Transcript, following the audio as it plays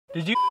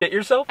Did you shit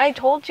yourself? I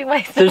told you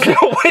my There's no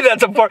way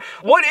that's a fart.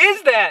 What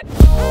is that?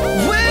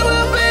 We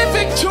will be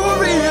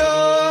victorious.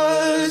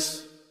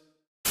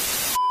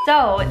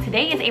 So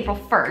today is April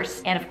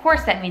 1st, and of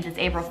course that means it's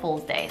April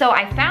Fool's Day. So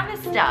I found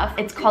this stuff,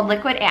 it's called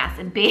liquid ass,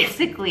 and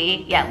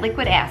basically, yeah,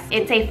 liquid ass.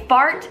 It's a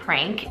fart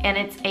prank, and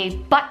it's a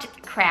butt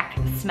crack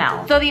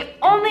smell. So the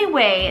only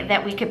way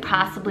that we could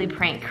possibly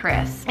prank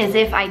Chris is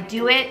if I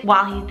do it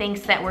while he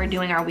thinks that we're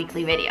doing our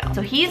weekly video.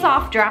 So he's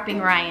off dropping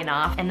Ryan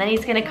off, and then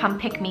he's gonna come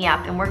pick me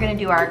up, and we're gonna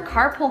do our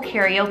carpool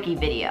karaoke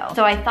video.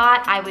 So I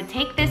thought I would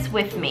take this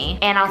with me,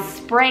 and I'll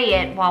spray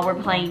it while we're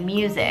playing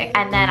music,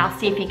 and then I'll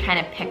see if he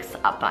kind of picks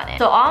up on it.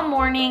 So all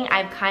morning,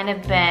 I've kind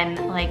of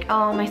been like,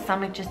 oh, my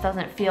stomach just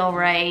doesn't feel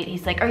right.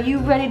 He's like, are you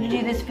ready to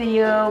do this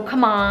video?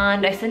 Come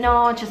on. I said,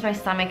 no, it's just my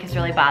stomach is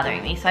really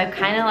bothering me. So I've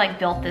kind of like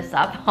built this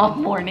up all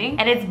morning.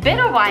 And it's been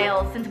a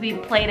while since we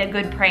played a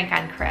good prank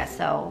on Chris.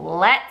 So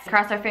let's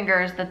cross our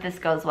fingers that this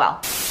goes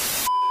well.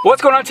 What's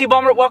going on, Team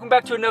Balmert? Welcome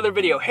back to another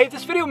video. Hey, if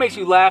this video makes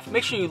you laugh,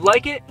 make sure you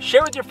like it,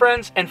 share with your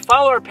friends, and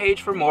follow our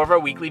page for more of our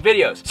weekly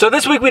videos. So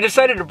this week we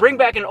decided to bring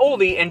back an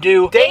oldie and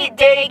do Date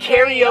Day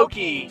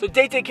Karaoke. So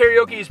Date Day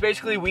Karaoke is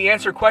basically we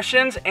answer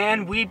questions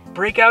and we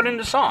break out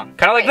into song.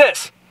 Kind of like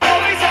this.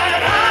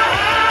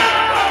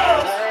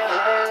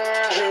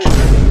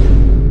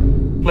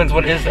 Linz,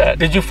 what is that?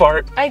 Did you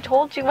fart? I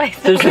told you my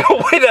There's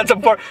no way that's a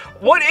fart.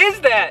 What is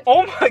that?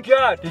 Oh my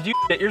God. Did you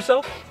shit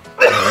yourself?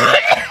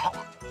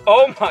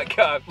 Oh my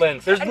God,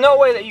 Linz. There's no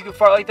way that you can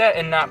fart like that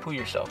and not poo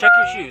yourself. Check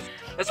your shoes.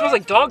 That smells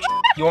like dog shit.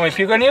 You want me to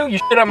puke on you? You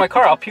shit on my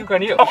car, I'll puke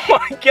on you. Oh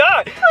my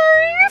God.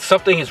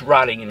 Something is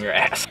rotting in your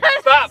ass.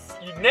 Stop,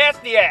 you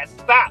nasty ass.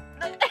 Stop.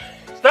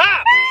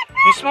 Stop.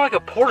 You smell like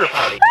a porta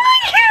potty. I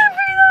can't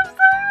breathe, I'm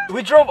sorry.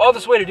 We drove all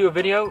this way to do a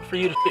video for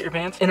you to shit your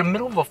pants in the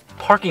middle of a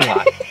parking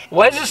lot.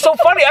 Why is this so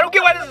funny? I don't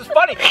get why this is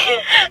funny.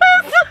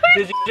 I'm sorry.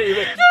 Did you shit your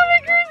pants?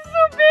 Stomach hurts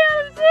so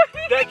bad, I'm sorry.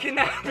 That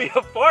cannot be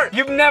a fart.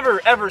 You've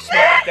never ever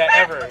smelled like that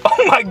ever.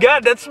 Oh my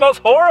God, that smells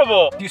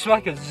horrible. You smell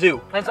like a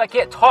zoo. Linz, I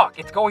can't talk.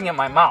 It's going in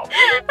my mouth.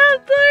 I'm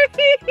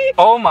sorry.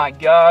 Oh my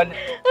God.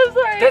 I'm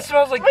sorry. That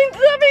smells like. My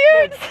stomach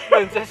hurts.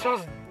 Linz,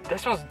 that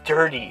smells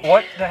dirty.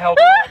 What the hell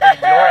in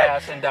your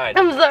ass and died?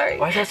 I'm sorry.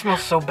 Why does that smell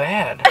so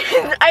bad?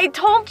 I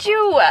told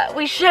you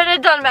we should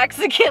have done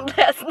Mexican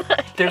last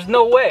night. There's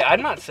no way.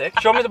 I'm not sick.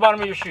 Show me the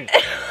bottom of your shoes.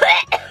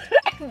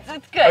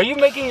 It's good. Are you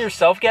making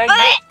yourself gag?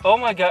 Oh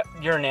my God,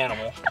 you're an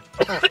animal.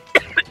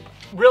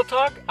 Real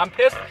talk, I'm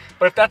pissed,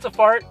 but if that's a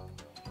fart,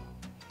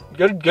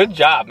 good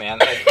job, man.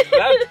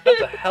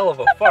 That's a hell of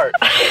a fart.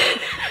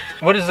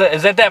 What is that?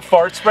 Is that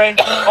fart spray?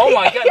 Oh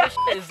my God, this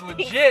shit is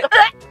legit.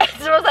 It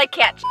smells like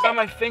cat shit. On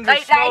my fingers,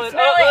 I smell it. It's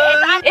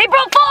on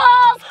April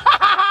Fools!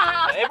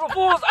 April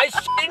Fools, I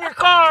shit in your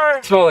car.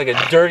 It smells like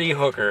a dirty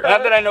hooker.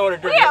 Not that I know what a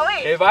dirty Yeah,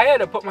 wait. If I had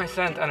to put my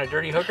scent on a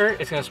dirty hooker,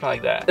 it's gonna smell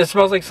like that. It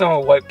smells like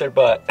someone wiped their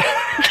butt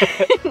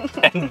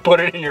and put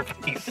it in your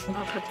face.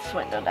 I'll put this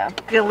window down.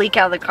 It's gonna leak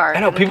out of the car. I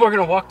know, people are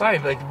gonna walk by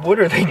and be like, what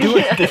are they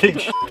doing? Did they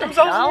shit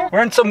themselves? No.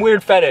 We're in some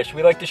weird fetish.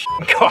 We like to shit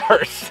in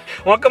cars.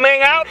 Wanna come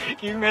hang out? Can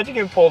you imagine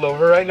getting pulled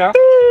over right now?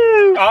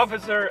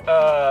 Officer,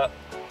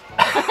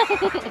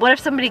 What if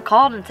somebody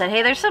called and said,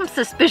 hey, there's some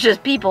suspicious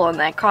people in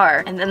that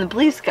car, and then the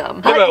police come?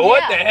 yeah, but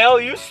what the hell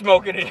are you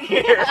smoking in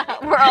here?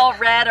 We're all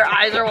red, our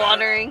eyes are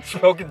wandering.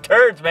 Smoking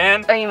turds,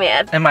 man. Are you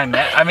mad? Am I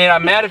mad? I mean,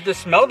 I'm mad if the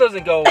smell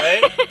doesn't go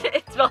away.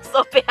 It smells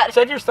so bad. I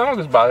said your stomach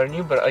was bothering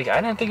you, but like I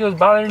didn't think it was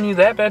bothering you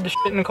that bad to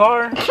shit in the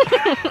car.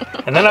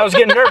 And then I was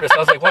getting nervous. I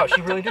was like, wow,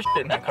 she really did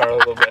shit in that car a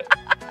little bit.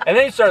 And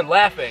then he started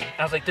laughing.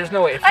 I was like, there's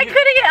no way. I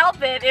couldn't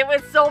help it. It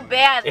was so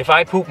bad. If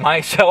I poop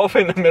myself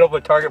in the middle of a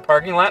Target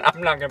parking lot,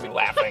 I'm not gonna be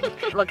laughing.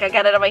 Look, I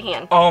got it on my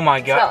hand. Oh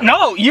my God.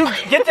 No, you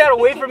get that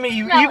away from me,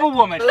 you evil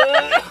woman.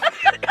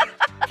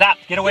 Stop,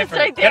 get away from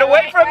me. Get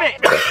away from me.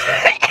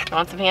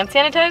 Want some hand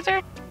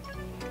sanitizer?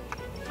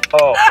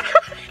 Oh,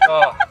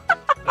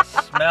 the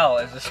smell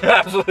is just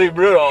absolutely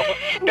brutal.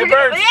 It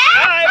burns.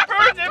 Ah, it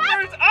burns, it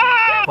burns.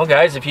 Ah! Well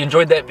guys, if you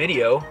enjoyed that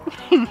video.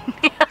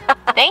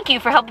 Thank you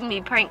for helping me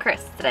prank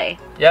Chris today.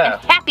 Yeah.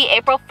 And happy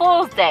April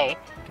Fool's Day.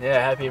 Yeah,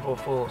 happy April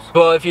Fools.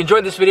 Well, if you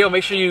enjoyed this video,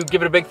 make sure you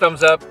give it a big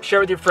thumbs up, share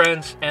with your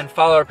friends, and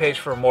follow our page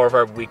for more of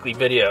our weekly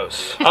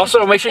videos.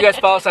 Also, make sure you guys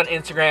follow us on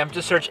Instagram.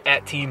 Just search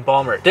 @Team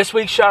Balmert. This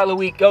week's shot of the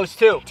week goes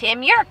to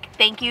Tim Yerk.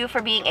 Thank you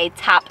for being a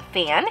top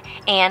fan,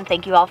 and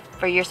thank you all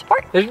for your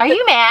support. Are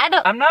you mad?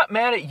 I'm not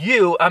mad at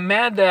you. I'm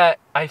mad that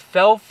I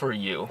fell for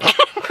you.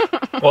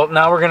 Well,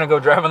 now we're gonna go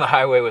drive on the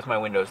highway with my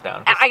windows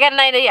down. I got an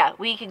idea.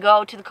 We could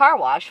go to the car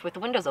wash with the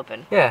windows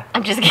open. Yeah.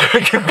 I'm just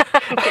kidding.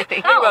 I'm kidding.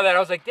 Think about that. I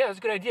was like, yeah, that's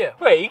a good idea.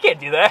 Wait, you can't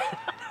do that.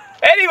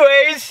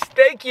 Anyways,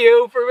 thank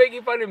you for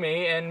making fun of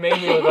me and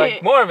making me look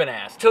like more of an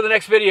ass. Till the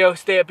next video,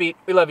 stay upbeat.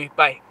 We love you.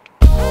 Bye.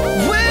 We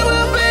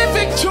will be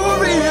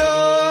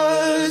victorious.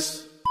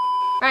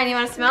 Ryan, you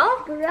want to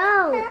smell?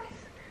 Gross.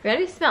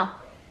 Ready? Smell.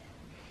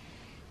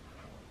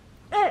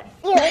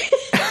 Yeah.